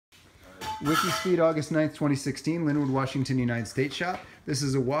Wikispeed, August 9th, 2016, Linwood, Washington, United States shop. This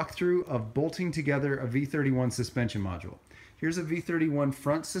is a walkthrough of bolting together a V31 suspension module. Here's a V31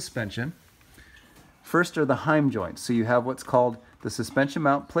 front suspension. First are the Heim joints. So you have what's called the suspension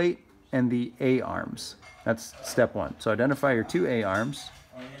mount plate and the A-arms. That's step one. So identify your two A-arms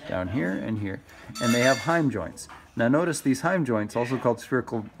down here and here. And they have Heim joints. Now notice these Heim joints, also called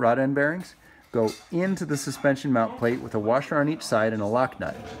spherical rod end bearings, go into the suspension mount plate with a washer on each side and a lock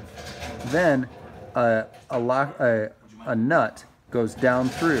nut. Then a nut goes down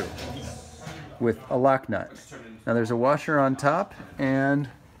through with a lock nut. Now there's a washer on top and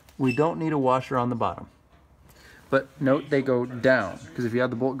we don't need a washer on the bottom. But note they go down, because if you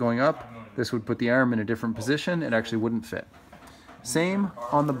had the bolt going up, this would put the arm in a different position. It actually wouldn't fit. Same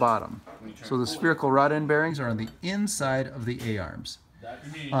on the bottom. So the spherical rod end bearings are on the inside of the A-arms.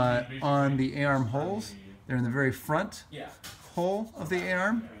 On the A-arm holes, they're in the very front hole of the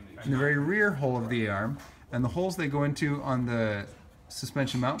A-arm, in the very rear hole of the A-arm, and the holes they go into on the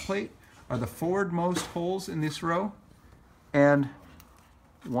suspension mount plate are the forwardmost holes in this row, and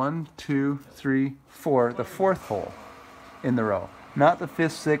 1, 2, 3, 4, the fourth hole in the row. Not the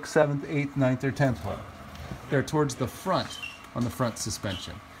 5th, 6th, 7th, 8th, 9th, or 10th hole. They're towards the front on the front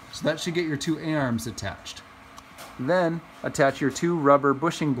suspension. So that should get your two A-arms attached. Then attach your two rubber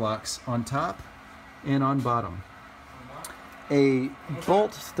bushing blocks on top and on bottom. A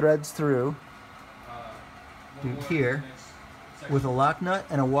bolt threads through here with a lock nut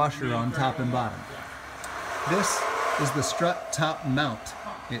and a washer on top and bottom. This is the strut top mount.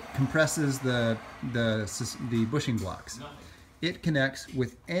 It compresses the bushing blocks. It connects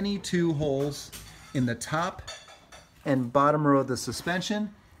with any two holes in the top and bottom row of the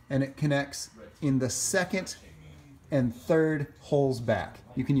suspension, and it connects in the second and third holes back.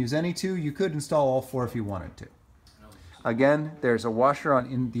 You can use any two. You could install all four if you wanted to. Again, there's a washer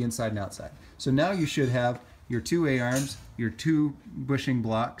on the inside and outside. So now you should have your two A-arms, your two bushing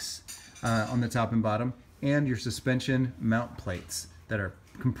blocks on the top and bottom, and your suspension mount plates that are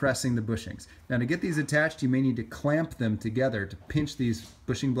compressing the bushings. Now to get these attached, you may need to clamp them together to pinch these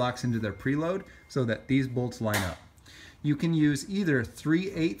bushing blocks into their preload so that these bolts line up. You can use either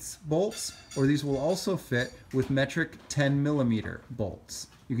 3/8 bolts, or these will also fit with metric 10mm bolts.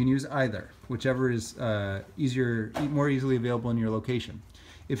 You can use either, whichever is more easily available in your location.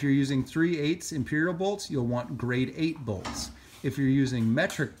 If you're using 3/8 imperial bolts, you'll want grade 8 bolts. If you're using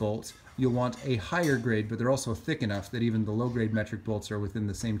metric bolts, you'll want a higher grade, but they're also thick enough that even the low grade metric bolts are within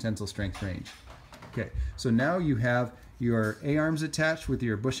the same tensile strength range. Okay, so now you have your A-arms attached with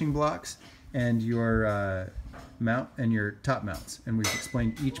your bushing blocks and your mount and your top mounts, and we've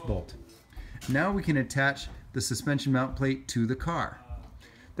explained each bolt. Now we can attach the suspension mount plate to the car.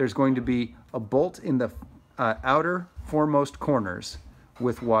 There's going to be a bolt in the outer foremost corners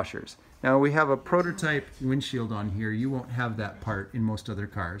with washers. Now we have a prototype windshield on here. You won't have that part in most other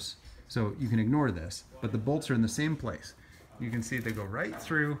cars, so you can ignore this, but the bolts are in the same place. You can see they go right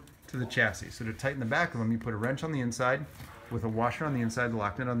through to the chassis. So to tighten the back of them, you put a wrench on the inside with a washer on the inside, the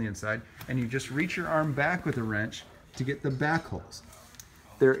lock nut on the inside, and you just reach your arm back with a wrench to get the back holes.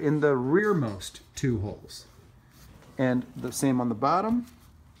 They're in the rearmost two holes. And the same on the bottom,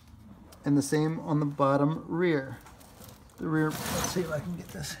 and the same on the bottom rear. The rear, let's see if I can get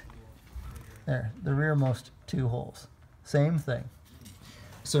this. There, the rearmost two holes. Same thing.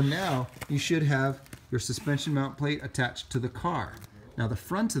 So now you should have your suspension mount plate attached to the car. Now the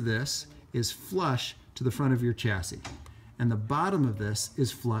front of this is flush to the front of your chassis, and the bottom of this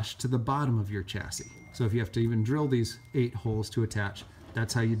is flush to the bottom of your chassis. So if you have to even drill these 8 holes to attach,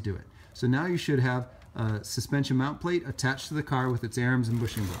 that's how you do it. So now you should have a suspension mount plate attached to the car with its A-arms and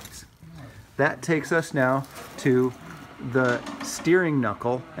bushing blocks. That takes us now to the steering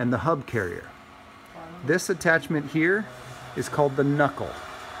knuckle and the hub carrier. This attachment here is called the knuckle.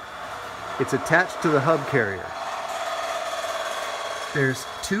 It's attached to the hub carrier. There's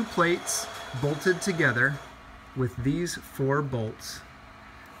 2 plates bolted together with these 4 bolts,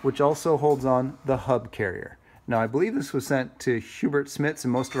 which also holds on the hub carrier. Now I believe this was sent to Hubert Smits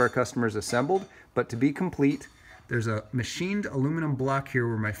and most of our customers assembled, but to be complete, there's a machined aluminum block here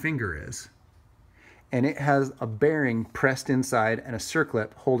where my finger is, and it has a bearing pressed inside and a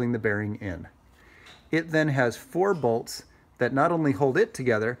circlip holding the bearing in. It then has 4 bolts that not only hold it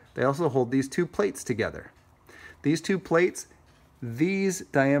together, they also hold these 2 plates together. These 2 plates, these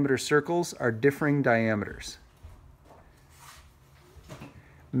diameter circles are differing diameters.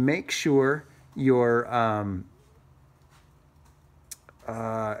 Make sure your,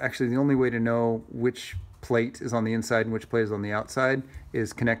 actually the only way to know which plate is on the inside and which plate is on the outside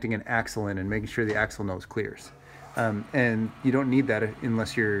is connecting an axle in and making sure the axle nose clears. And you don't need that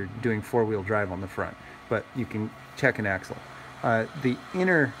unless you're doing four-wheel drive on the front, but you can check an axle. The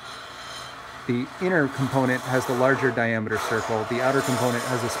inner component has the larger diameter circle. The outer component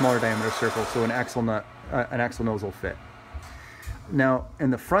has a smaller diameter circle, so an axle nose will fit. Now,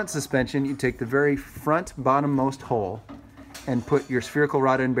 in the front suspension, you take the very front bottommost hole and put your spherical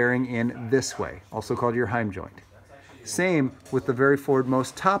rod end bearing in this way, also called your Heim joint. Same with the very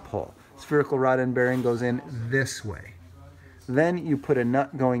forwardmost top hole. Spherical rod end bearing goes in this way. Then you put a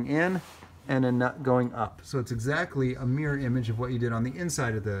nut going in and a nut going up. So it's exactly a mirror image of what you did on the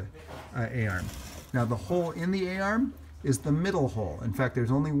inside of the A-arm. Now the hole in the A-arm is the middle hole. In fact,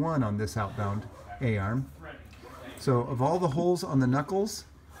 there's only one on this outbound A-arm. So of all the holes on the knuckles,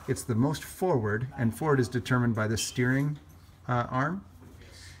 it's the most forward, and forward is determined by the steering arm.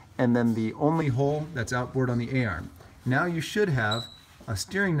 And then the only hole that's outboard on the A-arm. Now you should have a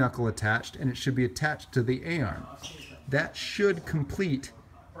steering knuckle attached, and it should be attached to the A-arm. That should complete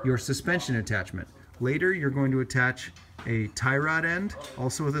your suspension attachment. Later, you're going to attach a tie rod end,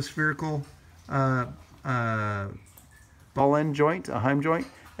 also with a spherical ball end joint, a Heim joint,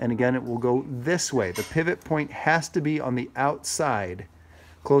 and again, it will go this way. The pivot point has to be on the outside,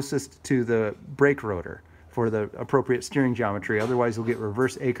 closest to the brake rotor for the appropriate steering geometry, otherwise you'll get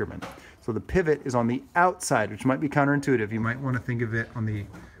reverse Ackerman. So the pivot is on the outside, which might be counterintuitive. You might want to think of it on the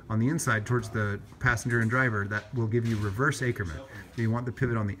inside towards the passenger and driver. That will give you reverse Ackerman. So you want the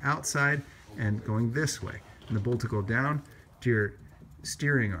pivot on the outside and going this way. And the bolt to go down to your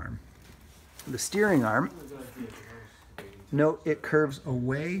steering arm. The steering arm, note it curves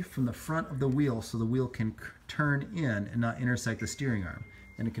away from the front of the wheel so the wheel can turn in and not intersect the steering arm.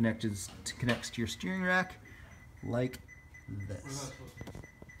 And it connects to your steering rack like this.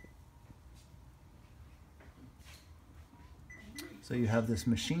 So you have this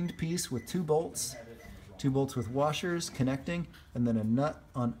machined piece with two bolts with washers connecting, and then a nut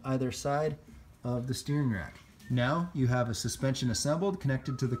on either side of the steering rack. Now you have a suspension assembled,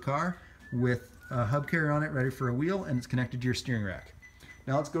 connected to the car with a hub carrier on it ready for a wheel, and it's connected to your steering rack.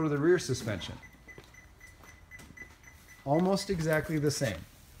 Now let's go to the rear suspension. Almost exactly the same.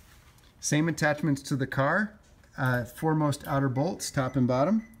 Same attachments to the car, foremost outer bolts, top and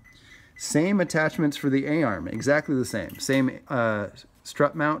bottom. Same attachments for the A-arm, exactly the same. Same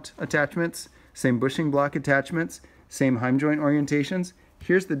strut mount attachments, same bushing block attachments, same Heim joint orientations.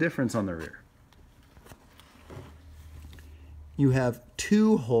 Here's the difference on the rear. You have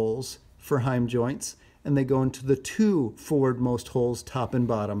two holes for Heim joints, and they go into the two forwardmost holes, top and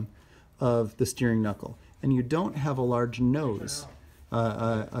bottom, of the steering knuckle. And you don't have a large nose,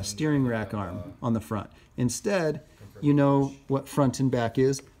 a steering rack arm on the front. Instead, you know what front and back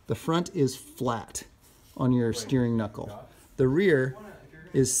is. The front is flat on your steering knuckle. The rear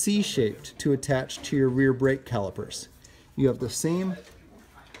is C-shaped to attach to your rear brake calipers. You have the same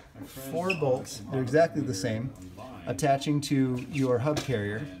 4 bolts, they're exactly the same, attaching to your hub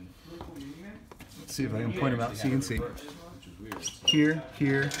carrier. Let's see if I can point them out so you can see. Here,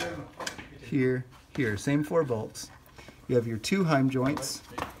 here, here, here. Same 4 bolts. You have your 2 Heim joints.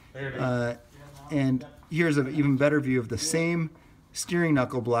 And here's an even better view of the same steering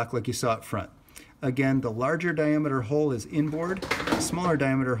knuckle block like you saw up front. Again, the larger diameter hole is inboard, the smaller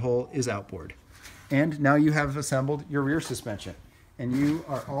diameter hole is outboard. And now you have assembled your rear suspension. And you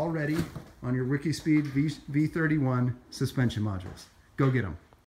are all ready on your Wikispeed V31 suspension modules. Go get them.